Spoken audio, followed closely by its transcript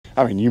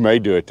I mean, you may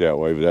do it that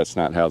way, but that's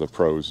not how the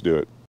pros do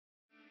it.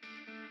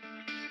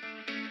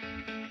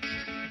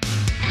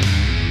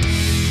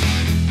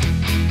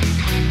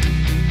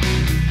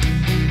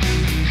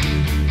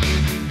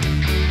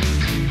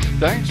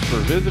 Thanks for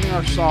visiting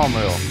our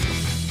sawmill.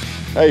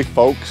 Hey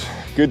folks,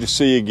 good to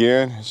see you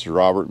again. This is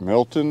Robert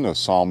Milton, a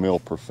sawmill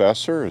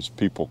professor. As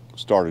people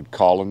started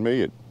calling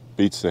me, it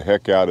beats the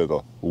heck out of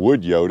the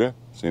wood Yoda,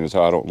 seeing as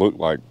how I don't look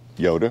like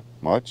Yoda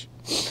much.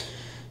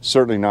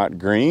 Certainly not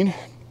green,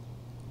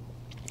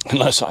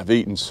 unless I've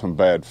eaten some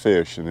bad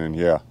fish, and then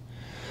yeah,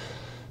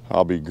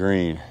 I'll be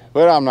green.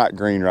 But I'm not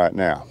green right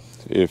now.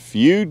 If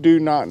you do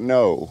not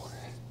know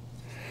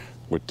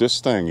what this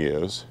thing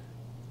is,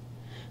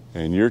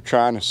 and you're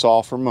trying to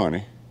saw for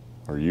money,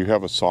 or you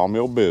have a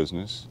sawmill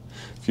business,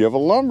 if you have a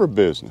lumber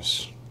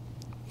business,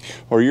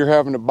 or you're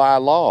having to buy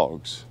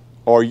logs,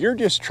 or you're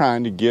just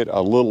trying to get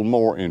a little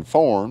more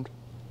informed,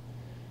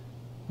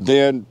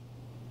 then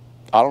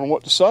I don't know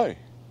what to say.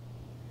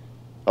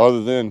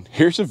 Other than,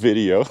 here's a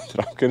video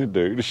that I'm going to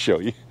do to show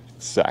you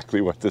exactly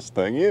what this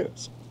thing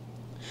is.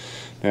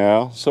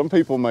 Now, some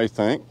people may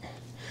think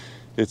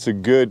it's a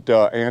good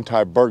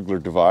anti-burglar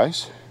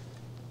device.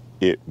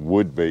 It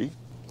would be.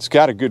 It's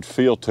got a good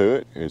feel to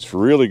it. It's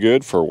really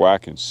good for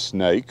whacking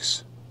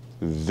snakes.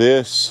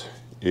 This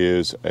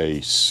is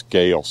a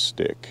scale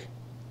stick.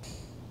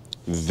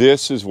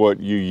 This is what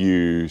you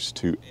use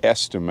to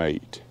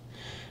estimate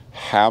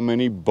how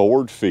many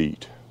board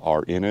feet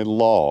are in a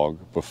log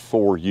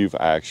before you've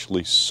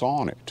actually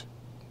sawn it.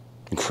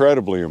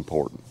 Incredibly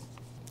important.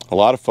 A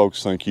lot of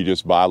folks think you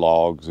just buy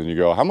logs and you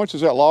go, how much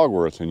is that log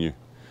worth? And you,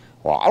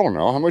 well, I don't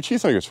know. How much you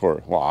think it's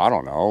worth? Well, I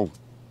don't know.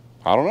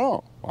 I don't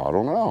know. I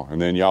don't know.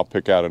 And then y'all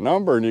pick out a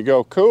number and you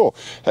go, cool.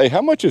 Hey,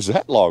 how much is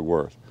that log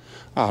worth?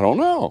 I don't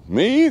know.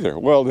 Me either.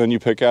 Well, then you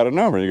pick out a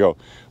number and you go,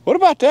 what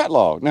about that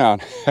log? Now,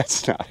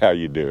 that's not how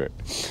you do it.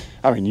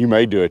 I mean, you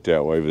may do it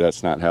that way, but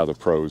that's not how the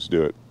pros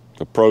do it.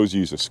 The pros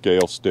use a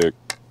scale stick.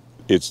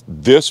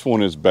 This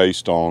one is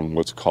based on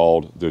what's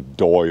called the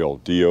Doyle,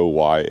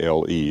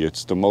 D-O-Y-L-E.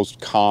 It's the most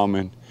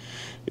common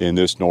in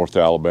this North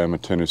Alabama,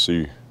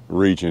 Tennessee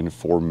region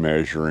for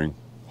measuring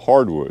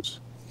hardwoods.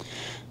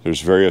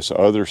 There's various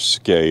other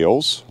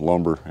scales,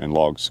 lumber and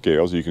log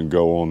scales. You can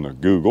go on the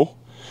Google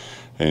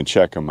and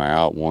check them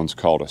out. One's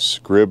called a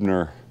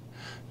Scribner.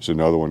 There's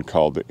another one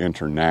called the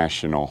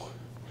International.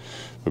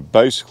 But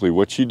basically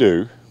what you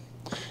do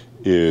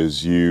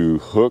is you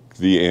hook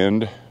the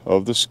end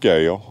of the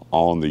scale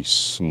on the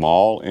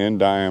small end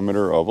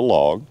diameter of a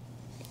log.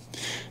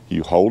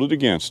 You hold it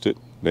against it,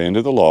 the end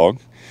of the log,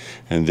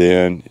 and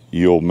then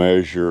you'll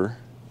measure.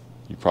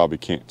 You probably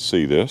can't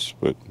see this,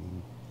 but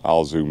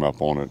I'll zoom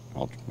up on it.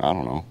 I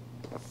don't know.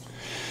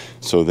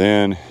 So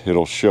then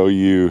it'll show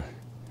you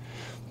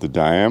the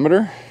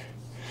diameter,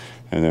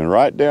 and then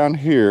right down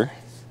here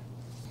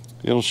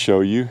it'll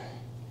show you,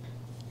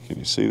 can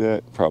you see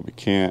that? Probably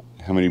can't,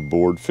 how many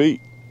board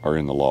feet are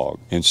in the log.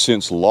 And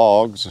since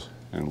logs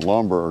and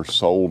lumber are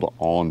sold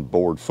on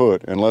board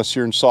foot, unless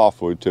you're in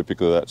softwood,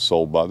 typically that's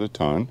sold by the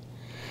ton.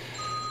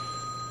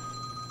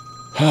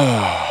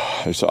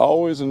 There's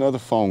always another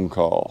phone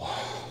call.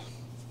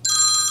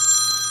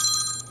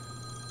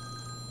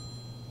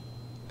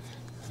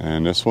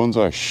 And this one's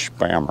a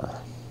spammer.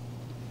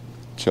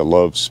 I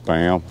love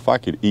spam. If I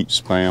could eat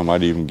spam,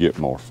 I'd even get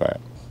more fat.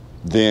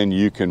 Then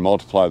you can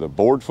multiply the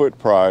board foot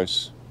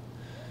price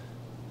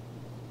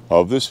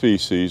of the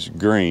species,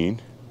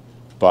 green,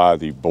 by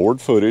the board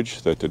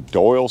footage that the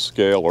Doyle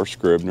scale or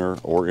Scribner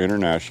or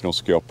International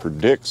scale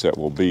predicts that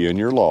will be in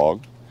your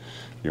log.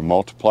 You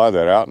multiply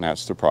that out and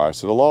that's the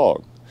price of the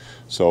log.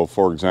 So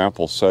for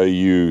example, say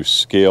you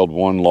scaled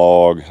one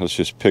log, let's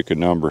just pick a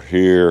number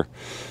here.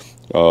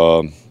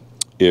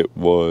 It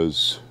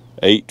was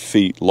 8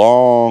 feet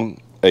long,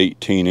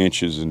 18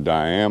 inches in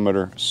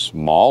diameter,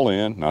 small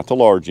end, not the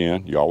large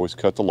end. You always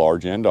cut the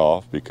large end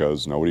off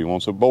because nobody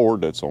wants a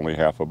board that's only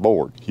half a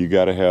board. You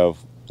got to have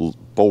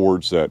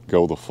boards that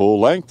go the full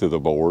length of the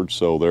board,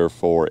 so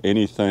therefore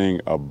anything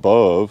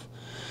above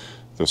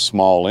the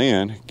small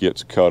end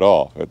gets cut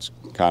off. It's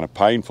kind of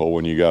painful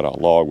when you got a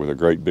log with a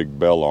great big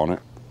bell on it,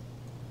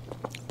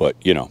 but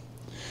you know,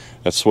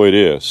 that's the way it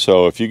is.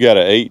 So if you got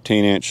an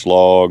 18-inch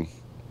log,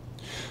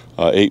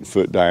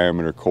 8-foot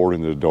diameter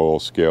according to the Doyle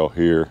scale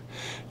here,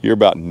 you're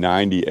about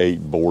 98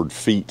 board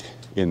feet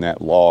in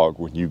that log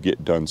when you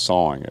get done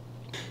sawing it.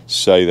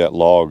 Say that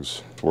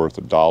log's worth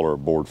 $1 a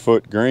board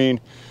foot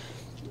green,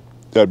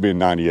 that'd be a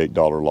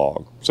 $98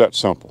 log. It's that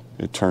simple.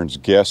 It turns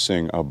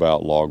guessing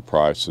about log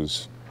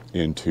prices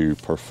into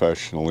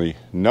professionally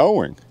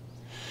knowing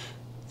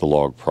the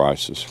log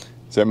prices.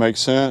 Does that make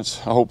sense?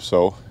 I hope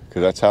so,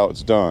 because that's how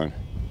it's done.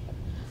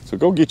 So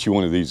go get you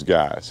one of these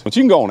guys. But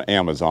you can go on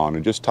Amazon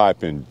and just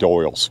type in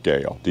Doyle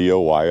scale,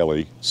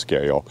 D-O-Y-L-E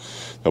scale.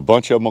 A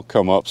bunch of them will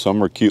come up.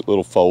 Some are cute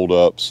little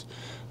fold-ups.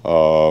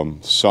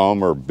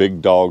 Some are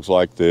big dogs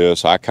like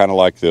this. I kind of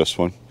like this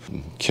one.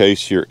 In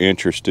case you're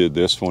interested,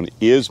 this one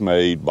is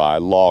made by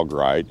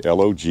Logrite,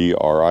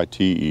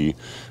 L-O-G-R-I-T-E.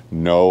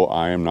 No,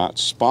 I am not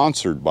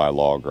sponsored by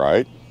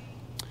Logrite,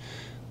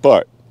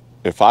 but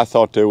if I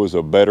thought there was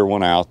a better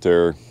one out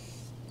there,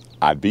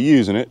 I'd be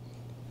using it.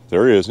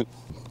 There isn't.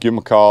 Give them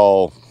a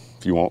call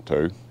if you want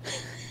to.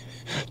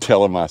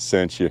 Tell them I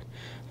sent you.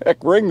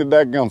 Heck, ring the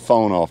dadgum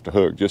phone off the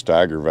hook just to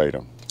aggravate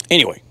them.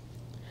 Anyway,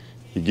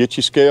 you get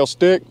your scale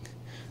stick,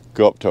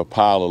 go up to a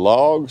pile of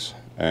logs,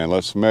 and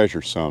let's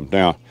measure some.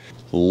 Now,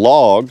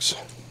 logs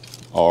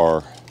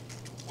are,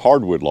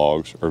 hardwood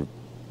logs are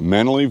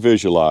mentally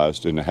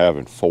visualized into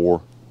having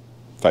 4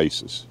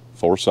 faces,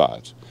 4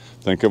 sides.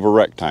 Think of a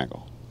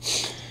rectangle.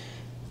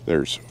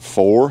 There's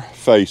 4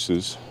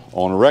 faces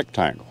on a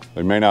rectangle.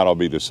 They may not all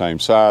be the same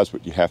size,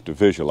 but you have to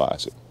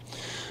visualize it.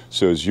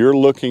 So as you're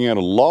looking at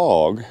a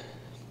log,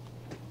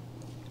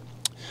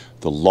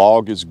 the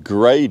log is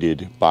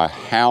graded by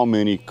how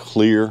many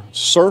clear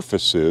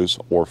surfaces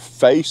or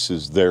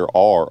faces there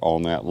are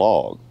on that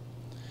log.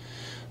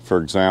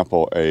 For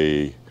example,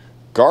 a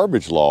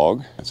garbage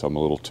log, so I'm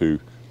a little too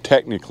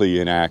technically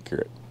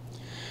inaccurate,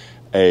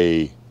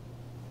 a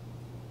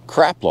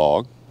crap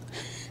log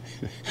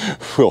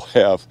will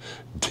have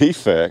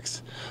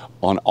defects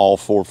on all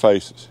 4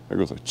 faces. There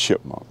goes a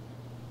chipmunk.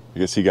 I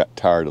guess he got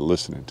tired of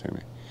listening to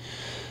me.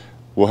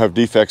 We'll have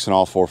defects in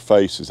all 4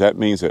 faces. That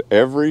means that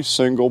every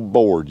single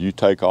board you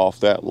take off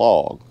that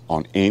log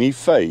on any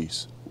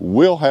face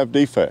will have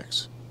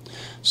defects.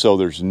 So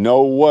there's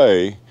no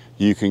way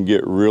you can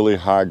get really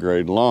high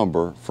grade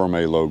lumber from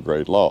a low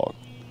grade log.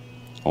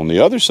 On the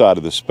other side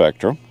of the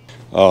spectrum,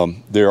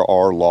 there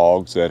are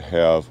logs that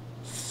have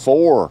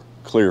 4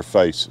 clear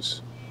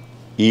faces.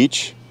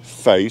 Each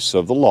face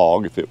of the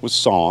log, if it was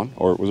sawn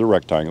or it was a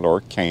rectangle or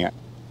a cant,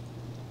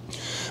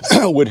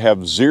 would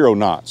have 0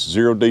 knots,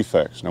 0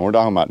 defects. Now we're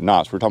talking about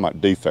knots, we're talking about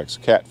defects,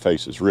 cat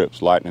faces,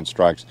 rips, lightning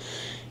strikes,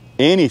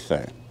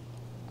 anything.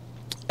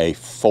 A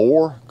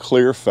 4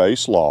 clear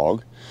face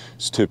log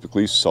is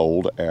typically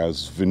sold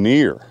as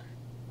veneer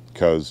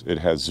because it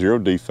has 0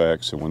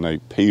 defects, and when they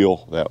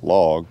peel that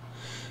log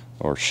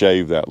or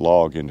shave that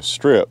log into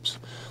strips,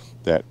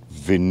 that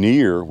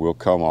veneer will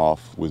come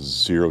off with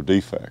 0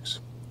 defects.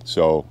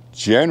 So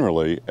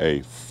generally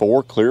a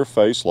 4 clear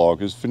face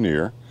log is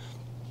veneer.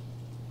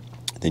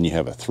 Then you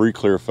have a 3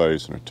 clear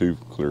face and a 2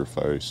 clear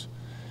face.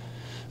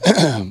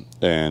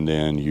 And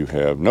then you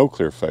have no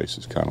clear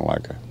faces, kind of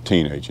like a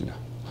teenage in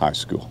high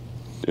school.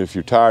 If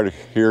you're tired of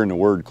hearing the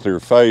word clear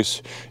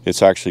face,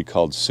 it's actually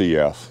called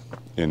CF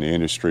in the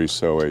industry.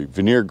 So a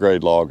veneer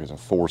grade log is a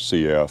 4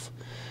 CF.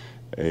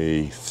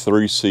 A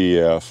 3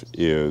 CF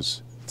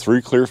is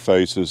 3 clear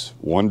faces,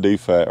 1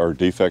 defect or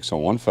defects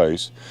on 1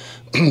 face.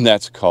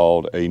 That's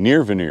called a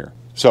near veneer.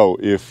 So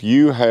if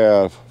you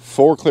have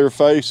 4 clear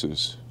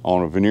faces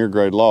on a veneer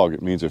grade log,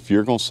 it means if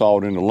you're going to saw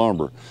it into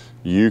lumber,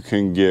 you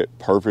can get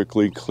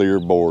perfectly clear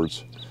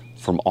boards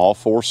from all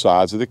 4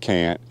 sides of the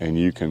cant, and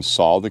you can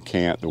saw the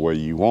cant the way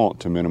you want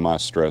to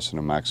minimize stress and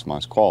to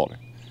maximize quality.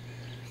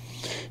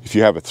 If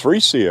you have a 3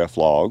 CF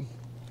log,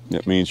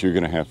 that means you're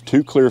going to have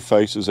 2 clear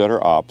faces that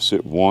are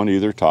opposite, one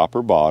either top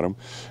or bottom,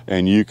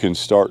 and you can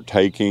start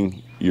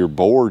taking your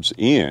boards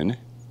in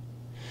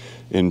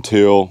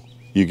until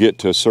you get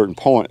to a certain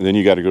point, and then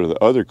you got to go to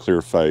the other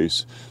clear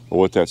face. But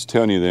what that's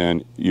telling you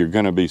then, you're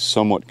going to be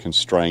somewhat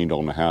constrained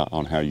on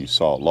how you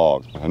saw a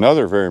log.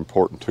 Another very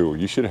important tool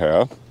you should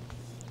have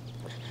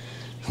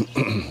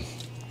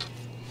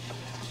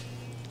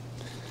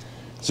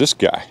is this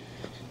guy.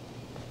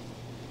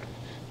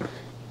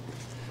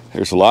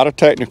 There's a lot of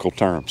technical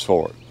terms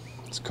for it.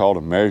 It's called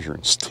a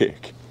measuring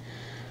stick.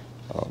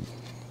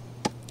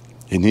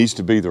 It needs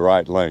to be the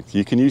right length.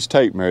 You can use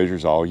tape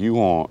measures all you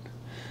want,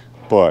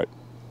 but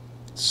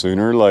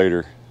sooner or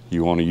later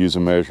you want to use a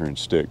measuring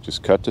stick.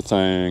 Just cut the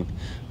thing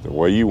the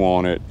way you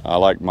want it. I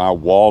like my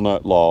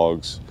walnut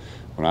logs.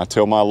 When I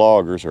tell my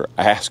loggers or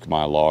ask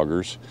my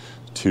loggers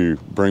to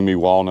bring me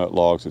walnut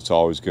logs, it's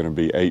always going to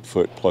be 8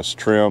 foot plus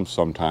trim,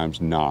 sometimes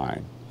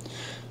 9.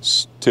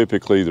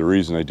 Typically the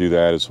reason they do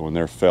that is when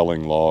they're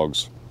felling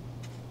logs,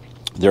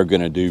 they're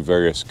going to do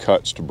various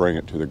cuts to bring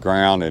it to the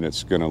ground, and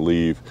it's going to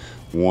leave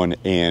one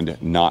end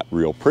not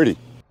real pretty.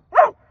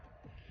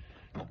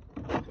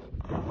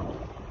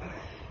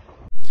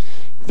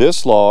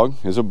 This log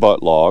is a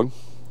butt log.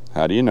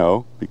 How do you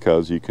know?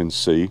 Because you can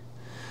see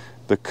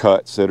the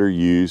cuts that are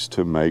used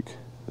to make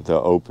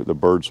the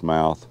bird's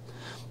mouth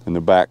and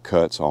the back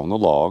cuts on the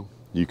log.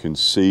 You can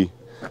see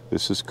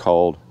this is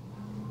called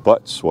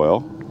butt swell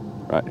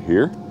right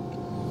here.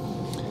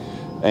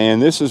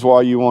 And this is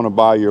why you want to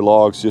buy your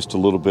logs just a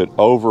little bit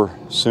over,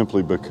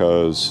 simply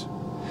because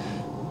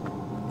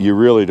you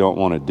really don't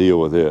want to deal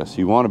with this.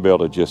 You want to be able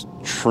to just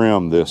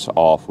trim this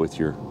off with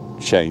your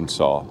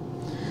chainsaw.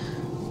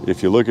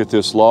 If you look at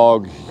this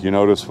log, you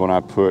notice when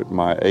I put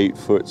my 8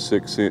 foot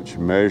 6 inch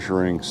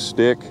measuring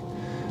stick,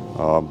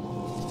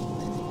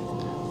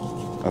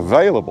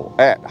 available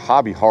at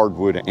Hobby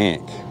Hardwood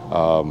Inc.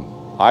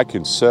 I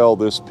can sell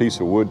this piece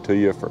of wood to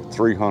you for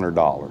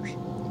 $300.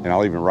 And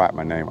I'll even write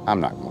my name.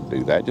 I'm not going to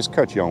do that. Just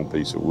cut your own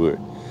piece of wood.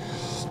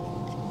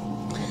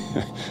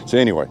 So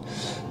anyway,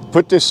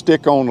 put this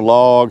stick on the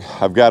log.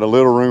 I've got a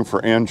little room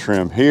for end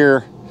trim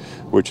here,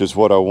 which is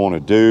what I want to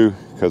do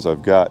because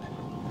I've got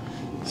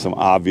some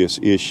obvious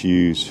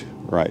issues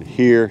right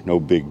here, no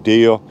big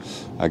deal.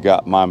 I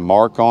got my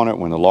mark on it.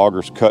 When the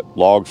loggers cut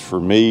logs for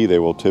me, they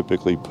will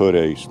typically put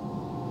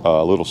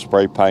a little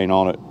spray paint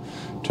on it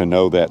to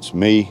know that's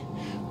me.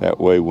 That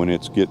way when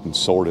it's getting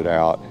sorted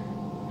out,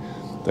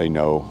 they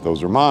know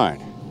those are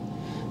mine.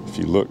 If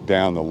you look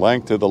down the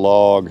length of the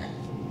log,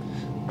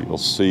 you'll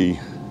see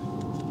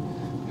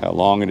how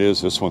long it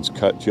is. This one's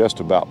cut just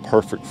about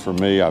perfect for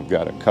me. I've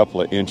got a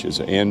couple of inches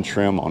of end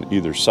trim on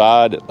either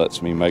side. It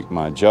lets me make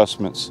my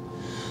adjustments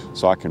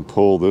so I can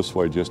pull this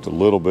way just a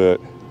little bit.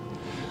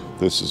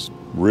 This is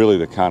really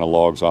the kind of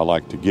logs I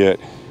like to get.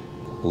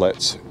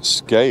 Let's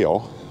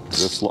scale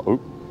this log.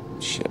 Oop,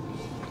 shit,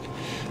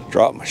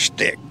 dropped my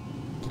stick.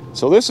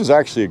 So this is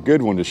actually a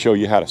good one to show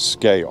you how to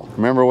scale.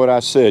 Remember what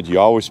I said, you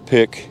always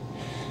pick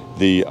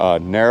the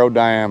narrow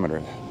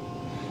diameter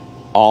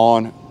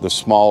on the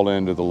small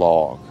end of the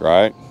log,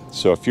 right?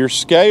 So if you're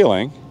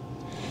scaling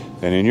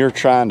and then you're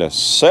trying to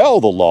sell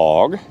the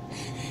log,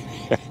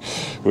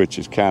 which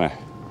is kind of,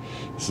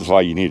 this is why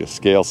you need a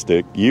scale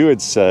stick, you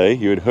would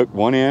hook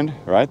one end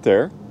right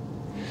there,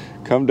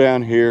 come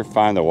down here,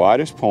 find the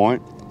widest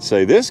point,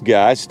 say this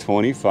guy's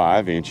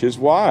 25 inches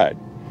wide.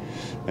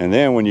 And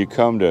then when you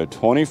come to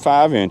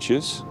 25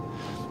 inches,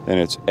 then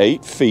it's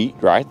 8 feet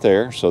right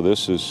there. So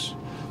this is,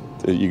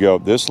 you go,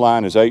 this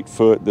line is 8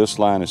 foot, this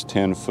line is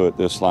 10 foot,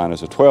 this line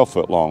is a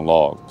 12-foot long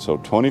log. So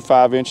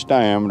 25-inch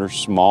diameter,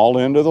 small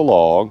end of the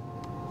log,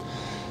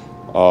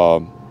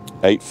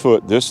 8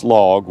 foot. This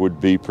log would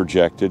be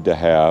projected to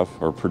have,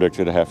 or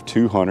predicted to have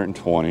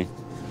 220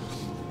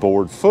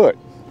 board foot.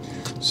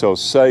 So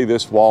say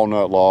this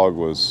walnut log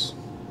was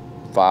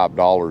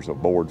 $5 a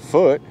board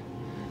foot.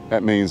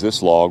 That means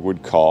this log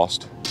would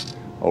cost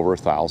over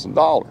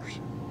 $1,000.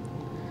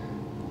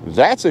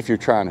 That's if you're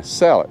trying to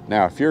sell it.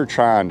 Now, if you're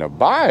trying to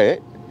buy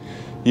it,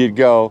 you'd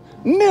go,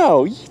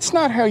 no, it's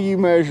not how you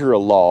measure a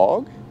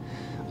log.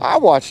 I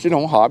watched it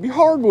on Hobby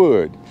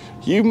Hardwood.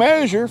 You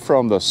measure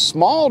from the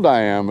small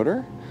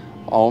diameter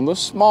on the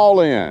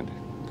small end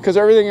because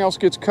everything else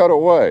gets cut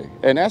away.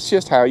 And that's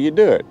just how you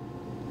do it.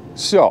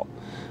 So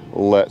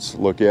let's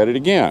look at it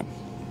again.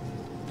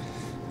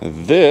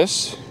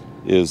 This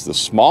is the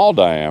small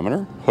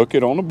diameter. Hook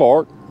it on the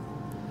bark,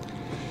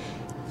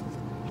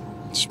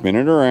 spin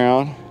it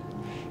around,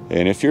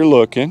 and if you're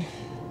looking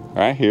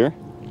right here,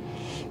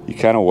 you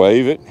kind of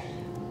wave it,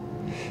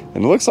 and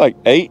it looks like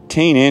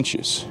 18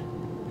 inches.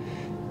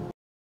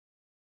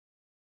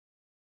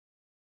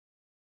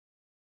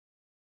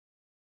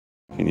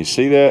 Can you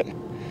see that?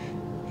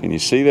 Can you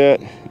see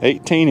that?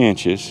 18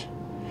 inches.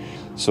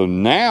 So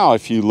now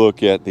if you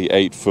look at the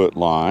 8-foot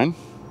line,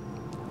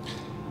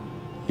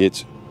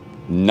 it's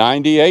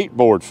 98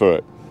 board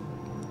foot.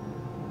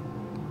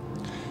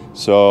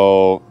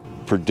 So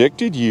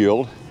predicted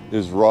yield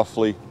is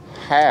roughly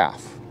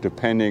half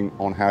depending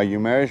on how you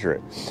measure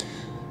it.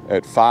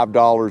 At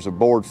 $5 a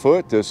board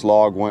foot, this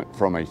log went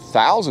from a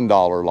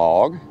 $1,000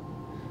 log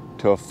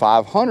to a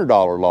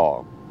 $500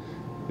 log.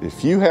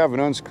 If you have an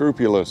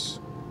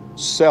unscrupulous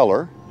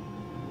seller,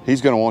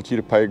 he's going to want you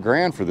to pay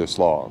 $1,000 for this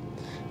log.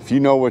 If you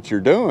know what you're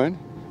doing,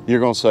 you're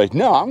going to say,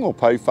 no, I'm going to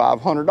pay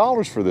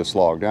 $500 for this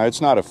log. Now,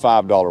 it's not a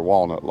 $5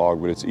 walnut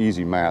log, but it's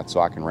easy math, so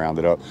I can round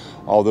it up.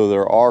 Although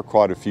there are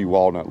quite a few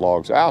walnut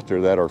logs out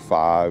there that are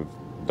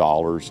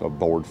 $5 a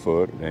board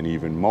foot and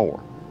even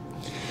more.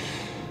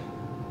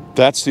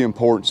 That's the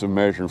importance of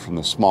measuring from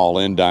the small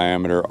end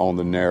diameter on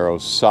the narrow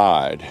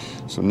side.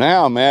 So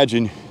now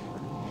imagine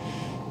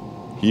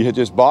you had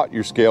just bought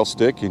your scale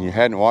stick and you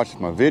hadn't watched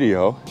my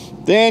video.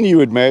 Then you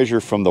would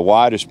measure from the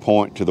widest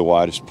point to the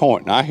widest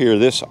point. And I hear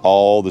this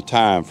all the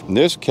time. In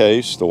this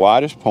case, the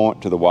widest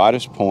point to the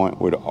widest point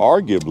would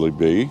arguably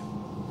be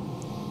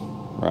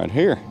right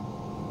here,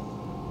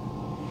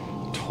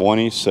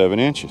 27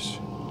 inches.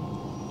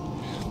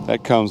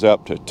 That comes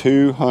up to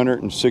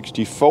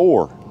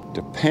 264.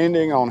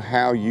 Depending on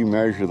how you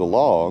measure the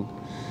log,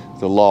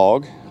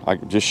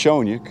 I've just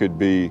shown you, could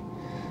be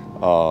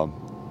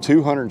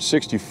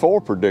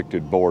 264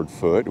 predicted board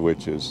foot,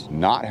 which is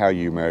not how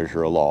you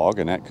measure a log,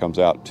 and that comes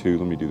out to,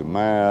 let me do the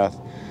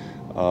math,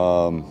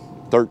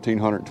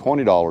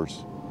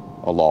 $1,320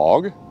 a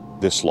log,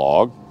 this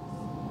log.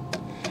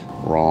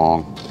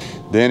 Wrong.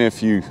 Then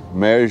if you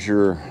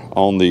measure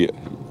on the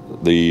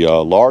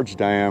large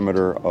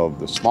diameter of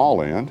the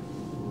small end,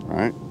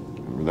 right,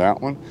 remember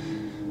that one?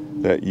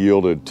 That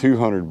yielded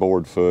 200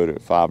 board foot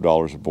at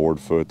 $5 a board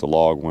foot. The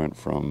log went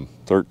from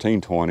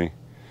 $1,320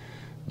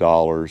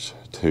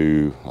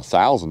 to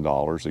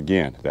 $1,000.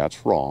 Again,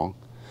 that's wrong.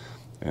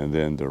 And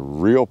then the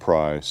real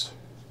price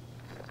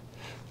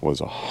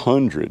was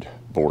 100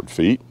 board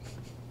feet.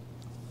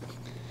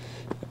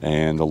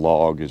 And the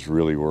log is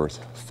really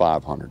worth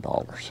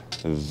 $500.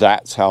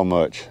 That's how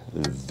much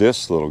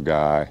this little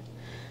guy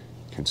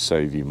can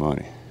save you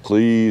money.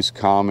 Please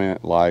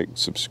comment, like,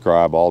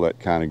 subscribe, all that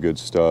kind of good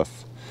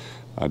stuff.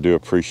 I do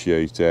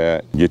appreciate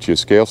that. Get you a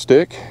scale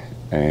stick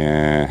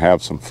and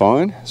have some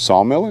fun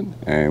sawmilling,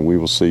 and we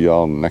will see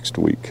y'all next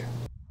week.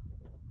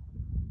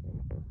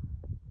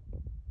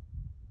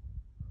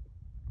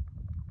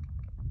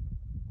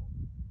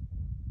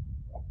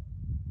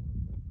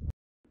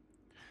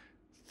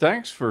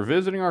 Thanks for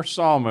visiting our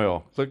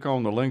sawmill. Click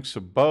on the links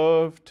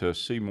above to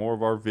see more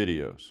of our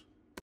videos.